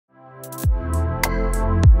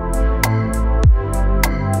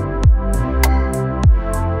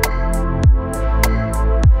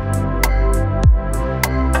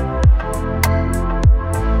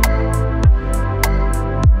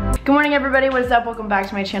morning, everybody. What is up? Welcome back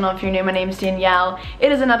to my channel. If you're new, my name is Danielle.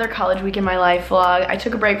 It is another college week in my life vlog. I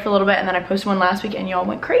took a break for a little bit and then I posted one last week and y'all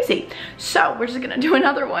went crazy. So we're just gonna do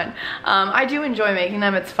another one. I do enjoy making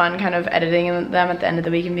them. It's fun kind of editing them at the end of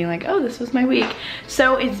the week and being like, oh, this was my week.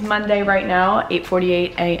 So it's Monday right now,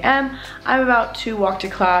 8:48 a.m. I'm about to walk to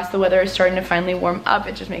class. The weather is starting to finally warm up.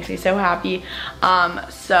 It just makes me so happy.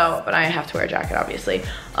 But I have to wear a jacket, obviously.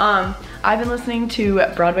 I've been listening to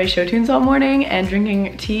Broadway show tunes all morning and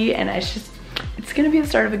drinking tea, and it's gonna be the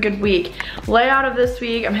start of a good week. Layout of this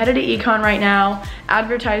week, I'm headed to econ right now,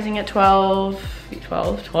 advertising at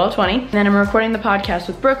 12:20. And then I'm recording the podcast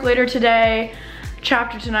with Brooke later today,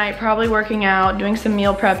 chapter tonight, probably working out, doing some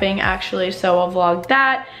meal prepping actually, so I'll vlog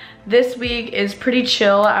that. This week is pretty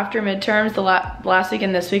chill after midterms. The last week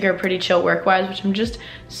and this week are pretty chill work-wise, which I'm just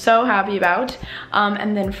so happy about.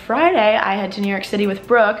 And then Friday, I head to New York City with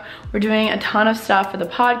Brooke. We're doing a ton of stuff for the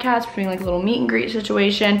podcast. We're doing like a little meet and greet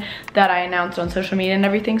situation that I announced on social media and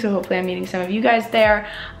everything, so hopefully I'm meeting some of you guys there.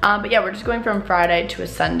 But yeah, we're just going from Friday to a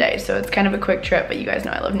Sunday, so it's kind of a quick trip, but you guys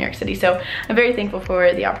know I love New York City, so I'm very thankful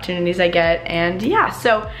for the opportunities I get, and yeah,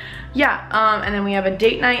 so yeah, and then we have a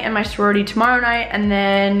date night in my sorority tomorrow night, and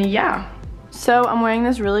then yeah. So I'm wearing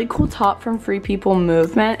this really cool top from Free People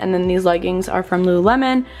Movement, and then these leggings are from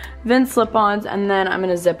Lululemon, Vince slip-ons, and then I'm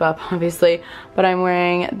gonna zip up, obviously, but I'm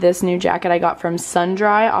wearing this new jacket I got from Sundry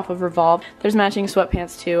off of Revolve. There's matching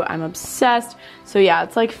sweatpants too. I'm obsessed. So yeah,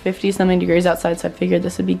 it's like 50-something degrees outside, so I figured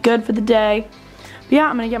this would be good for the day. But yeah,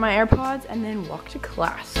 I'm gonna get my AirPods and then walk to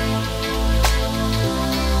class.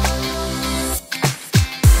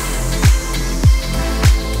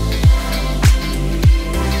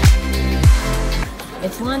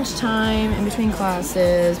 It's lunchtime, in between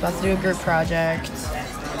classes, about to do a group project.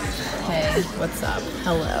 Hey, what's up?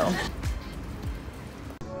 Hello.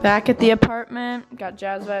 Back at the apartment, got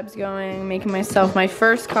jazz vibes going, making myself my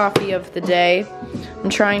first coffee of the day. I'm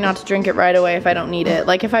trying not to drink it right away if I don't need it.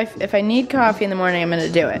 Like if I need coffee in the morning, I'm gonna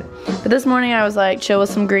do it. But this morning I was like chill with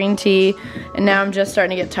some green tea, and now I'm just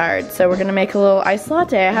starting to get tired. So we're gonna make a little iced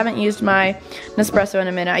latte. I haven't used my Nespresso in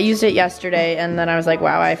a minute. I used it yesterday, and then I was like,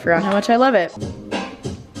 wow, I forgot how much I love it.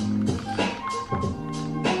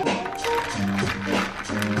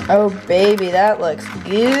 Oh baby, that looks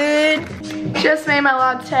good. Just made my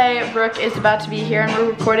latte. Brooke is about to be here and we're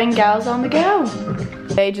recording Gals on the Go.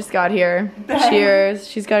 They just got here. Cheers.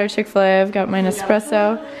 She's got her Chick-fil-A. I've got my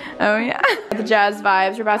Nespresso. Oh yeah. The jazz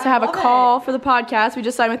vibes. We're about to have a call for the podcast. We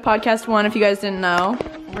just signed with Podcast One, if you guys didn't know.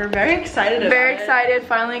 We're very excited about it. Very excited.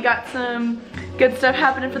 Finally got some good stuff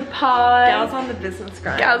happening for the pod. Gals on the business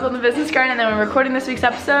grind. Gals on the business grind, and then we're recording this week's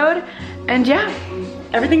episode. And yeah,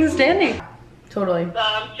 everything's dandy. Totally.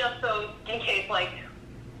 Just so in case, like,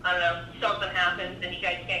 I don't know, something happens and you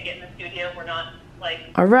guys can't get in the studio, we're not, like...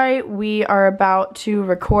 Alright, we are about to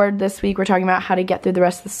record this week. We're talking about how to get through the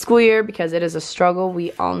rest of the school year because it is a struggle,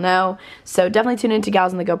 we all know. So definitely tune into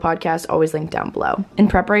Gals on the Go podcast, always linked down below. In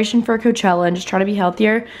preparation for Coachella and just trying to be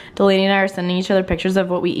healthier, Delaney and I are sending each other pictures of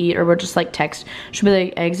what we eat, or we'll just like text. She'll be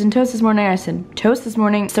like, eggs and toast this morning. I said toast this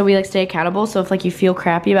morning. So we like stay accountable. So if like you feel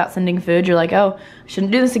crappy about sending food, you're like, oh, I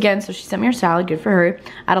shouldn't do this again. So she sent me her salad, good for her.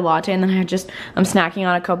 I had a latte, and then I'm snacking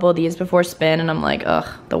on a couple of these before spin, and I'm like, ugh,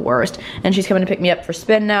 the worst. And she's coming to pick me up for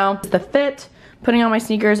spin now. It's the fit, putting on my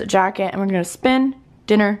sneakers, a jacket, and we're gonna spin,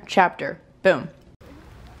 dinner, chapter. Boom.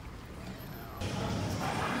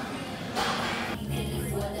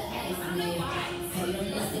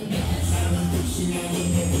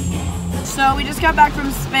 So we just got back from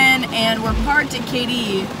spin and we're parked at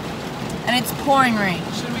KD and it's pouring rain.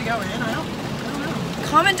 Should we go in? I don't know.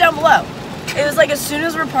 Comment down below. It was like as soon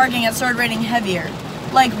as we're parking it started raining heavier.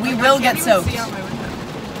 Like we will get soaked. See out my window.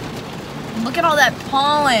 Look at all that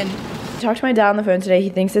pollen. I talked to my dad on the phone today. He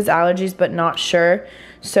thinks it's allergies but not sure.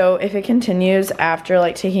 So if it continues after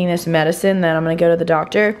like taking this medicine, then I'm gonna go to the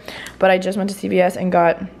doctor. But I just went to CVS and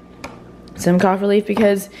got some cough relief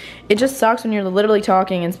because it just sucks when you're literally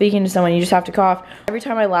talking and speaking to someone, you just have to cough. Every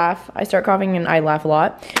time I laugh, I start coughing and I laugh a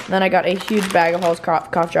lot. And then I got a huge bag of Hall's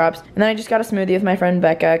cough drops. And then I just got a smoothie with my friend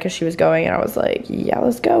Becca because she was going and I was like, yeah,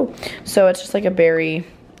 let's go. So it's just like a berry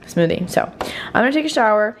smoothie. So I'm gonna take a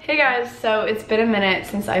shower. Hey guys, so it's been a minute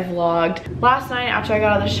since I vlogged. Last night after I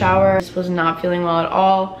got out of the shower, I just was not feeling well at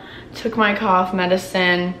all. Took my cough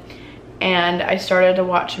medicine and I started to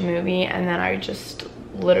watch a movie, and then I just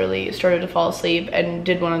literally started to fall asleep and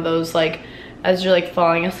did one of those like as you're like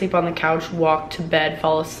falling asleep on the couch, walk to bed,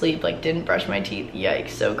 fall asleep, like didn't brush my teeth. Yikes,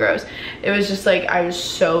 so gross. It was just like I was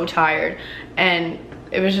so tired, and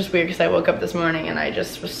it was just weird because I woke up this morning and I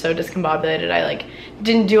just was so discombobulated. I like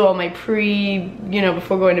didn't do all my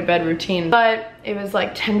before going to bed routine. But it was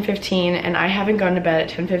like 10:15 and I haven't gone to bed at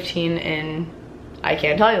 10:15 in, I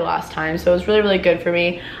can't tell you the last time. So it was really, really good for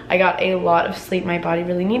me. I got a lot of sleep. My body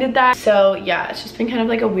really needed that. So yeah, it's just been kind of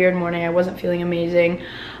like a weird morning. I wasn't feeling amazing.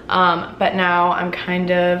 But now I'm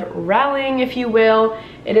kind of rallying, if you will.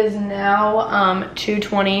 It is now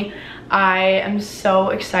 2:20. I am so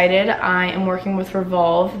excited. I am working with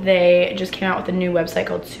Revolve. They just came out with a new website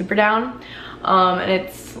called Superdown. And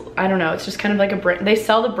it's, I don't know, it's just kind of like a brand. They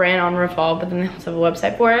sell the brand on Revolve, but then they also have a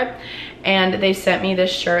website for it. And they sent me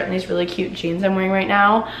this shirt and these really cute jeans I'm wearing right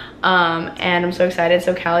now. And I'm so excited.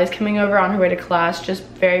 So Callie's coming over on her way to class just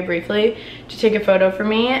very briefly to take a photo for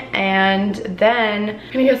me. And then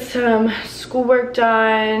I'm gonna get some schoolwork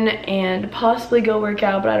done and possibly go work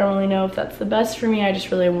out, but I don't really know if that's the best for me. I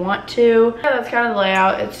just really want to. Yeah, that's kind of the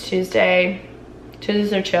layout. It's Tuesday.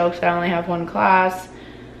 Tuesdays are chill because I only have one class.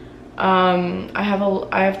 I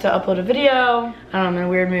have to upload a video. I don't know, I'm in a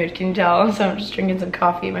weird mood, can you tell? So I'm just drinking some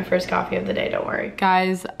coffee, my first coffee of the day, don't worry.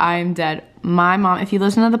 Guys, I'm dead. My mom, if you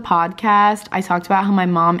listen to the podcast, I talked about how my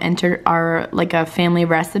mom entered our, like, a family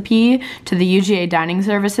recipe to the UGA dining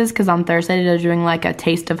services, because on Thursday they're doing like a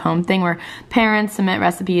taste of home thing where parents submit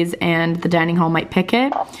recipes and the dining hall might pick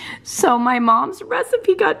it. So my mom's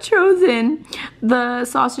recipe got chosen, the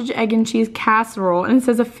sausage, egg, and cheese casserole, and it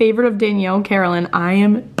says a favorite of Danielle Carolyn. I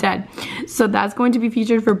am dead. So that's going to be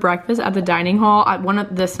featured for breakfast at the dining hall, at one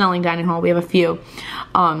of the Snelling dining hall. We have a few.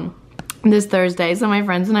 This Thursday, so my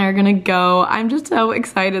friends and I are gonna go. I'm just so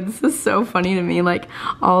excited. This is so funny to me. Like,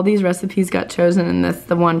 all these recipes got chosen and that's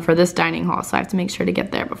the one for this dining hall, so I have to make sure to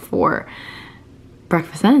get there before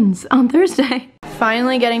breakfast ends on Thursday.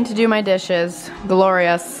 Finally getting to do my dishes.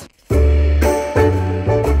 Glorious.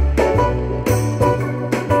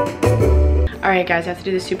 Alright guys, I have to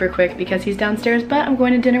do this super quick because he's downstairs, but I'm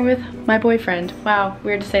going to dinner with my boyfriend. Wow,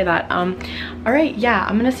 weird to say that. Alright, yeah,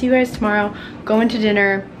 I'm gonna see you guys tomorrow. Going to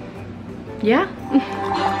dinner. Yeah.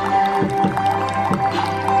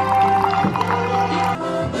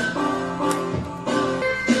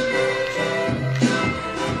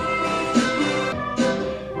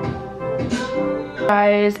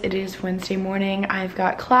 Guys, it is Wednesday morning. I've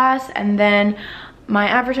got class and then my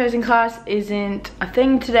advertising class isn't a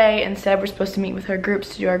thing today. Instead, we're supposed to meet with our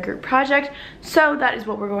groups to do our group project. So that is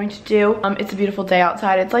what we're going to do. It's a beautiful day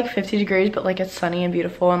outside. It's like 50 degrees, but like it's sunny and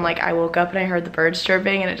beautiful. And like I woke up and I heard the birds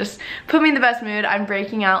chirping and it just put me in the best mood. I'm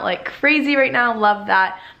breaking out like crazy right now. Love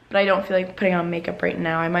that. But I don't feel like putting on makeup right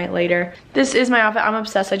now. I might later. This is my outfit. I'm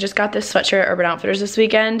obsessed. I just got this sweatshirt at Urban Outfitters this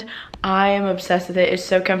weekend. I am obsessed with it. It's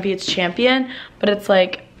so comfy. It's Champion, but it's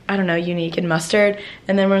like, I don't know, unique and mustard.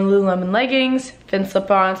 And then we're in Lululemon leggings, fin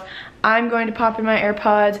slip-ons. I'm going to pop in my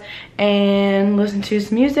AirPods and listen to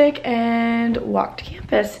some music and walk to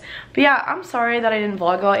campus. But yeah, I'm sorry that I didn't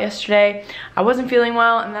vlog a lot yesterday. I wasn't feeling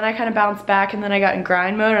well and then I kind of bounced back and then I got in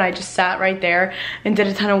grind mode and I just sat right there and did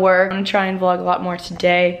a ton of work. I'm gonna try and vlog a lot more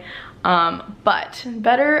today. But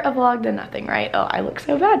better a vlog than nothing, right? Oh, I look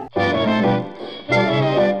so bad.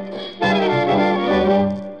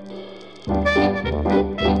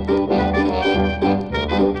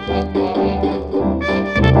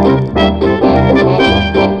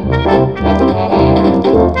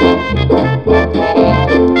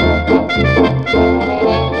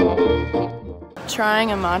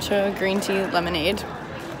 Trying a matcha green tea lemonade.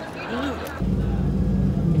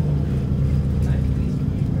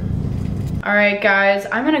 Alright guys,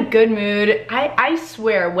 I'm in a good mood. I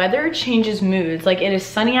swear, weather changes moods. Like, it is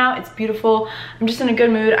sunny out, it's beautiful. I'm just in a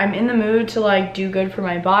good mood. I'm in the mood to like do good for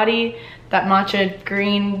my body. That matcha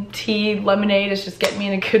green tea lemonade is just getting me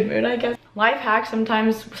in a good mood, I guess. Life hack,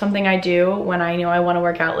 sometimes something I do when I know I want to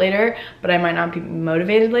work out later, but I might not be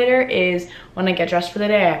motivated later, is when I get dressed for the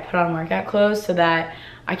day, I put on workout clothes so that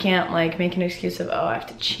I can't like make an excuse of, oh, I have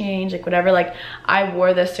to change, like whatever. Like, I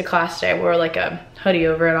wore this to class today. I wore like a hoodie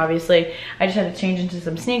over it, obviously. I just had to change into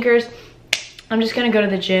some sneakers. I'm just gonna go to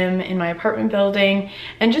the gym in my apartment building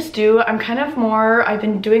and just I'm kind of more, I've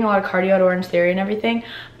been doing a lot of cardio at Orange Theory and everything,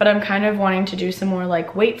 but I'm kind of wanting to do some more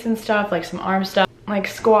like weights and stuff, like some arm stuff, like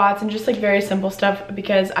squats and just like very simple stuff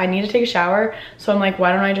because I need to take a shower. So I'm like,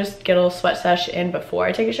 why don't I just get a little sweat sesh in before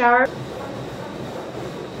I take a shower?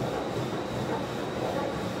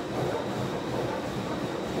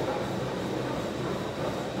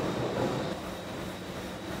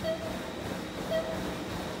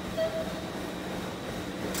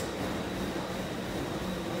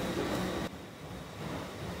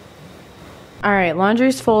 All right,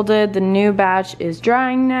 laundry's folded. The new batch is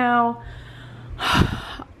drying now.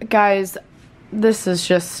 Guys, this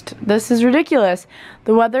is ridiculous.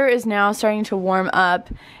 The weather is now starting to warm up,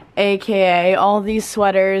 aka all these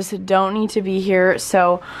sweaters don't need to be here.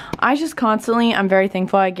 So I'm very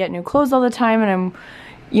thankful I get new clothes all the time, and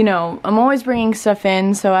I'm always bringing stuff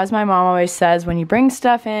in. So as my mom always says, when you bring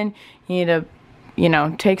stuff in, you need to,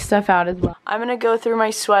 take stuff out as well. I'm gonna go through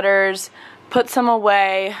my sweaters, put some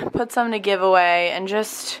away, put some to give away, and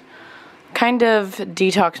just kind of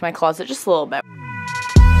detox my closet just a little bit.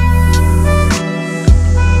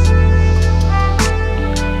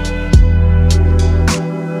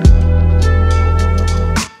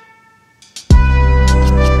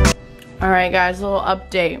 Alright guys, a little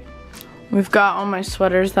update. We've got all my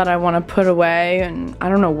sweaters that I want to put away, and I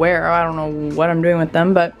don't know where, I don't know what I'm doing with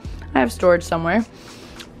them, but I have storage somewhere.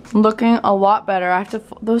 Looking a lot better.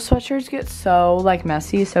 Those sweatshirts get so like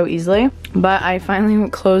messy so easily, but I finally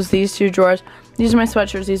closed these two drawers. These are my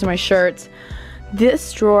sweatshirts, these are my shirts.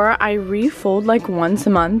 This drawer I refold like once a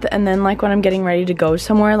month, and then like when I'm getting ready to go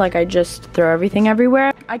somewhere, like I just throw everything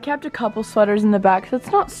everywhere. I kept a couple sweaters in the back, so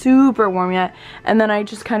it's not super warm yet, and then I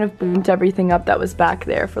just kind of bumped everything up that was back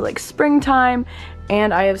there for like springtime.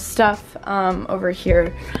 And I have stuff over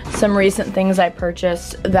here, some recent things I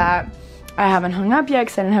purchased that I haven't hung up yet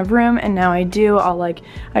because I didn't have room, and now I do.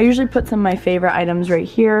 I usually put some of my favorite items right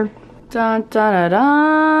here. Da, da, da,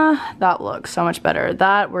 da. That looks so much better.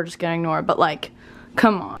 That we're just gonna ignore, but like,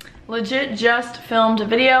 come on. Legit just filmed a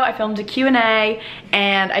video. I filmed a Q&A,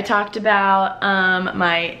 and I talked about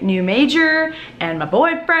my new major and my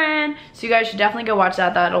boyfriend. So you guys should definitely go watch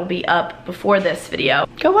that. That'll be up before this video.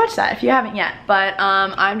 Go watch that if you haven't yet. But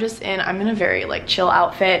I'm in a very like chill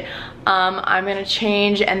outfit. I'm gonna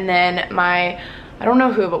change, and then I don't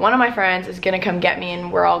know who, but one of my friends is gonna come get me,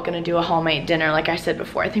 and we're all gonna do a hallmate dinner like I said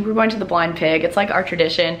before. I think we're going to the Blind Pig. It's like our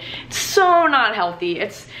tradition. It's so not healthy.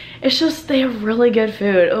 It's just, they have really good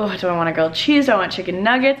food. Oh, do I want a grilled cheese? Do I want chicken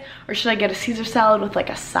nuggets? Or should I get a Caesar salad with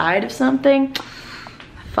like a side of something?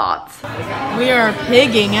 Thoughts? We are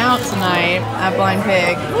pigging out tonight at Blind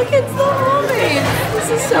Pig. Look, it's the hallmates.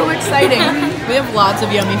 This is so exciting. We have lots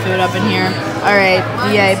of yummy food up in here. All right,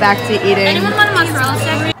 yay, back to eating. Anyone want a mozzarella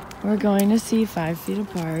stick? We're going to see 5 Feet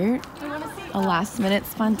Apart. A last minute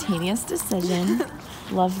spontaneous decision.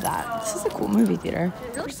 Love that. This is a cool movie theater.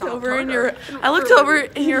 I looked over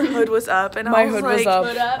and your hood was up, and My hood was up.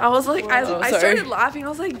 I was like, I started laughing. I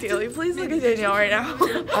was like, Daly, please look at Danielle right now.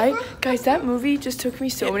 Guys, that movie just took me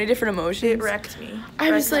so many different emotions. It wrecked me.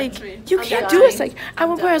 I was like, you can't do this. Like, at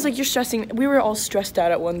one point I was like, you're stressing. We were all stressed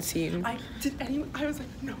out at one scene. I was like,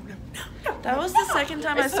 no. That was the second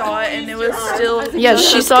time I saw it, and it was still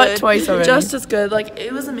She saw it twice already. Just as good. Like,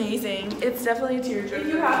 it was amazing. It's definitely a tearjerker. If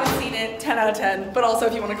you haven't seen it, 10 out of 10. But also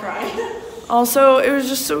if you want to cry. Also, it was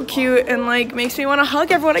just so cute, and like makes me want to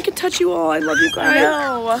hug everyone. I could touch you all. I love you guys. I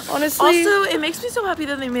know. Honestly. Also, it makes me so happy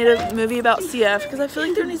that they made a movie about CF, because I feel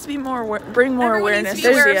like there needs to be more bring more awareness to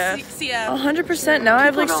CF. 100%. Now I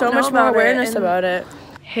have like so much more awareness about it.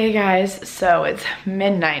 Hey guys, so it's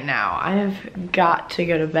midnight now. I have got to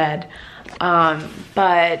go to bed.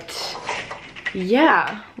 But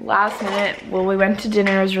yeah, last minute, well, we went to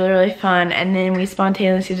dinner. It was really fun, and then we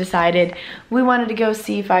spontaneously decided we wanted to go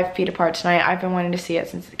see 5 Feet Apart tonight. I've been wanting to see it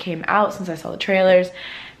since it came out, since I saw the trailers,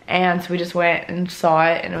 and so we just went and saw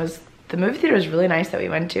it. And the movie theater was really nice that we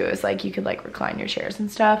went to. It was like you could like recline your chairs and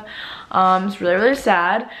stuff. It's really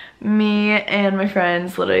sad. Me and my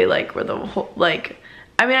friends literally like were the whole like,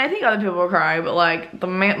 I mean, I think other people were crying, but like the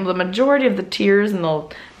majority of the tears and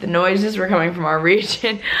the noises were coming from our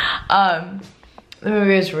region. The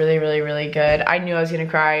movie was really good. I knew I was gonna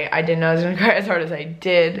cry. I didn't know I was gonna cry as hard as I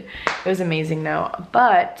did. It was amazing though.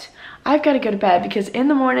 But I've got to go to bed because in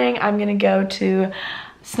the morning I'm gonna go to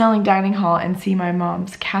Snelling Dining Hall and see my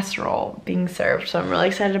mom's casserole being served. So I'm really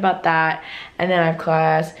excited about that. And then I have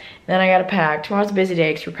class. And then I gotta pack. Tomorrow's a busy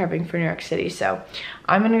day because we're prepping for New York City. So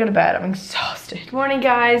I'm gonna go to bed. I'm exhausted. Good morning,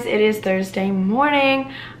 guys. It is Thursday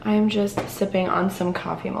morning. I'm just sipping on some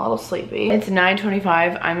coffee. I'm a little sleepy. It's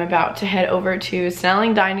 9:25. I'm about to head over to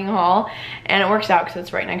Snelling Dining Hall. And it works out because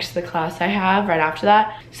it's right next to the class I have right after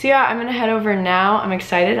that. So yeah, I'm gonna head over now. I'm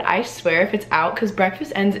excited. I swear if it's out, because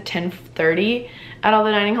breakfast ends at 10:30 at all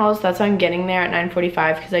the dining halls. That's why I'm getting there at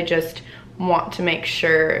 9:45, because I just want to make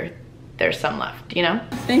sure there's some left, you know?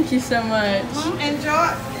 Thank you so much. Enjoy.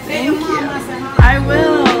 Thank you. I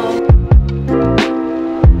will.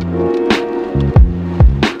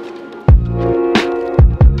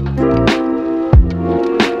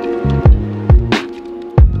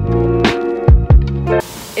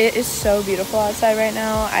 It is so beautiful outside right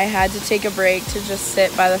now. I had to take a break to just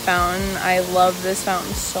sit by the fountain. I love this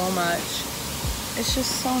fountain so much. It's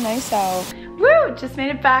just so nice out. woo, just made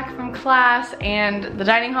it back from class and the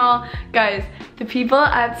dining hall. Guys, the people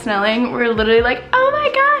at Snelling were literally like, oh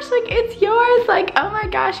my gosh, like it's yours. Like, oh my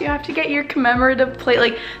gosh, you have to get your commemorative plate.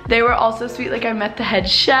 Like, they were all so sweet. Like, I met the head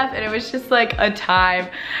chef and it was just like a time.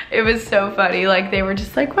 It was so funny. Like, they were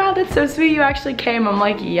just like, wow, that's so sweet, you actually came. I'm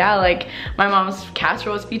like, yeah, like my mom's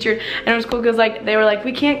casserole was featured. And it was cool because like they were like,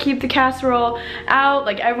 we can't keep the casserole out.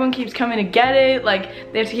 Like, everyone keeps coming to get it.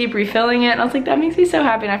 Like, they have to keep refilling it. And I was like, that makes me so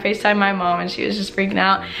happy. And I FaceTimed my mom and she was just freaking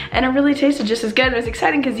out. And it really tasted just as good. It was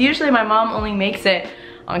exciting because usually my mom only makes it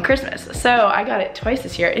on Christmas. So I got it twice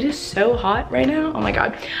this year. It is so hot right now. Oh my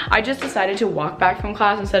God. I just decided to walk back from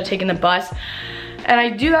class instead of taking the bus. And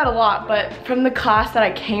I do that a lot, but from the class that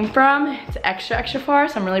I came from, it's extra far,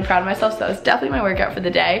 so I'm really proud of myself. So that was definitely my workout for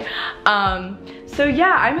the day. So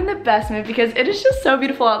yeah, I'm in the best mood because it is just so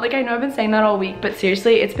beautiful out. Like, I know I've been saying that all week, but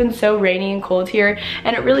seriously, it's been so rainy and cold here,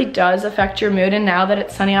 and it really does affect your mood. And now that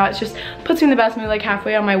it's sunny out, it just puts me in the best mood. Like,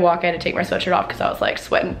 halfway on my walk, I had to take my sweatshirt off because I was like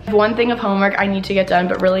sweating. One thing of homework I need to get done,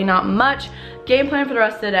 but really not much. Game plan for the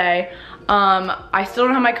rest of the day. I still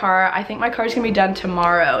don't have my car. I think my car's gonna be done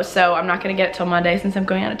tomorrow, so I'm not gonna get it till Monday since I'm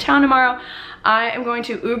going out of town tomorrow. I am going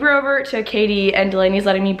to Uber over to Katie, and Delaney's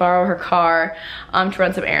letting me borrow her car to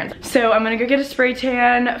run some errands. So I'm gonna go get a spray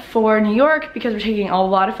tan for New York because we're taking a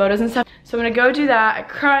lot of photos and stuff. So I'm gonna go do that at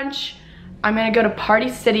Crunch. I'm gonna go to Party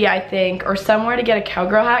City, I think, or somewhere to get a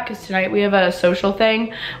cowgirl hat because tonight we have a social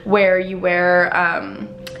thing where you wear,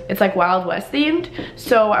 it's like Wild West themed.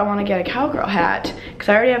 So I wanna get a cowgirl hat because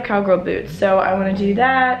I already have cowgirl boots. So I wanna do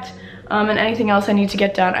that. And anything else I need to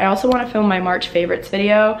get done. I also want to film my March favorites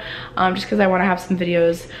video, just because I want to have some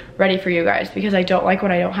videos ready for you guys, because I don't like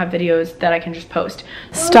when I don't have videos that I can just post.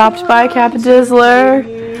 Stopped by Kappa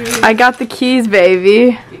Dizzler. I got the keys,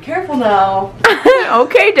 baby. Be careful now.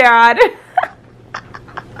 Okay, Dad.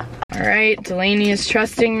 All right, Delaney is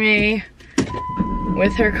trusting me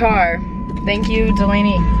with her car. Thank you,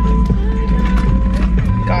 Delaney.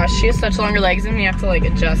 Gosh, she has such longer legs than me. I have to like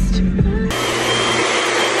adjust.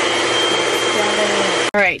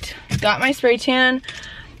 All right, got my spray tan,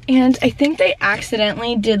 and I think they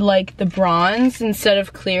accidentally did like the bronze instead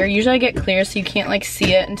of clear. Usually I get clear so you can't like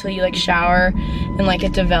see it until you like shower and like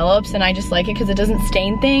it develops, and I just like it because it doesn't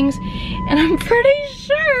stain things. And I'm pretty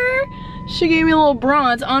sure she gave me a little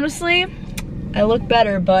bronze. Honestly, I look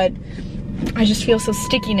better, but I just feel so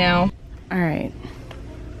sticky now. All right,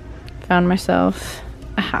 found myself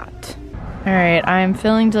a hat. All right, I'm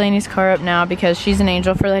filling Delaney's car up now because she's an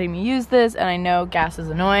angel for letting me use this, and I know gas is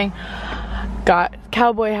annoying. Got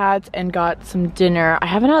cowboy hats and got some dinner. I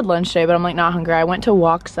haven't had lunch today, but I'm like not hungry. I went to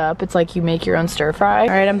Walks Up. It's like you make your own stir fry. All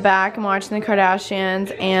right, I'm back. I'm watching the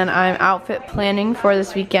Kardashians, and I'm outfit planning for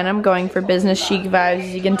this weekend. I'm going for business chic vibes,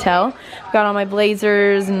 as you can tell. Got all my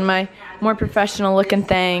blazers and my more professional looking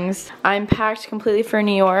things. I'm packed completely for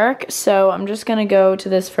New York, so I'm just gonna go to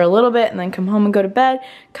this for a little bit and then come home and go to bed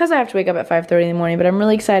because I have to wake up at 5:30 in the morning. But I'm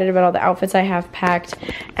really excited about all the outfits I have packed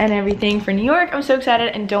and everything for New York. I'm so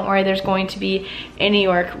excited, and don't worry, there's going to be a New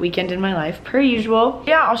York weekend in my life per usual.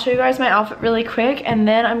 Yeah, I'll show you guys my outfit really quick and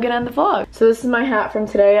then I'm gonna end the vlog. So this is my hat from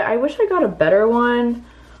today. I wish I got a better one,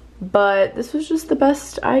 but this was just the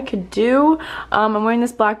best I could do. I'm wearing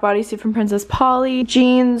this black bodysuit from Princess Polly.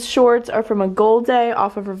 Jeans, shorts are from a Gold Day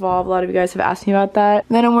off of Revolve. A lot of you guys have asked me about that.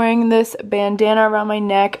 Then I'm wearing this bandana around my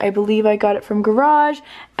neck. I believe I got it from Garage.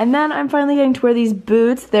 And then I'm finally getting to wear these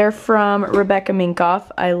boots. They're from Rebecca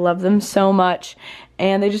Minkoff. I love them so much,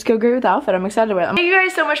 and they just go great with the outfit. I'm excited about them. Thank you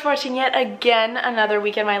guys so much for watching yet again another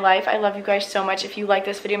week in my life. I love you guys so much. If you like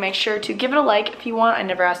this video, make sure to give it a like if you want. I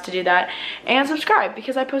never asked to do that. And subscribe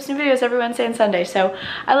because I post new videos every Wednesday and Sunday. So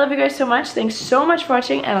I love you guys so much. Thanks so much for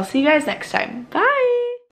watching, and I'll see you guys next time. Bye!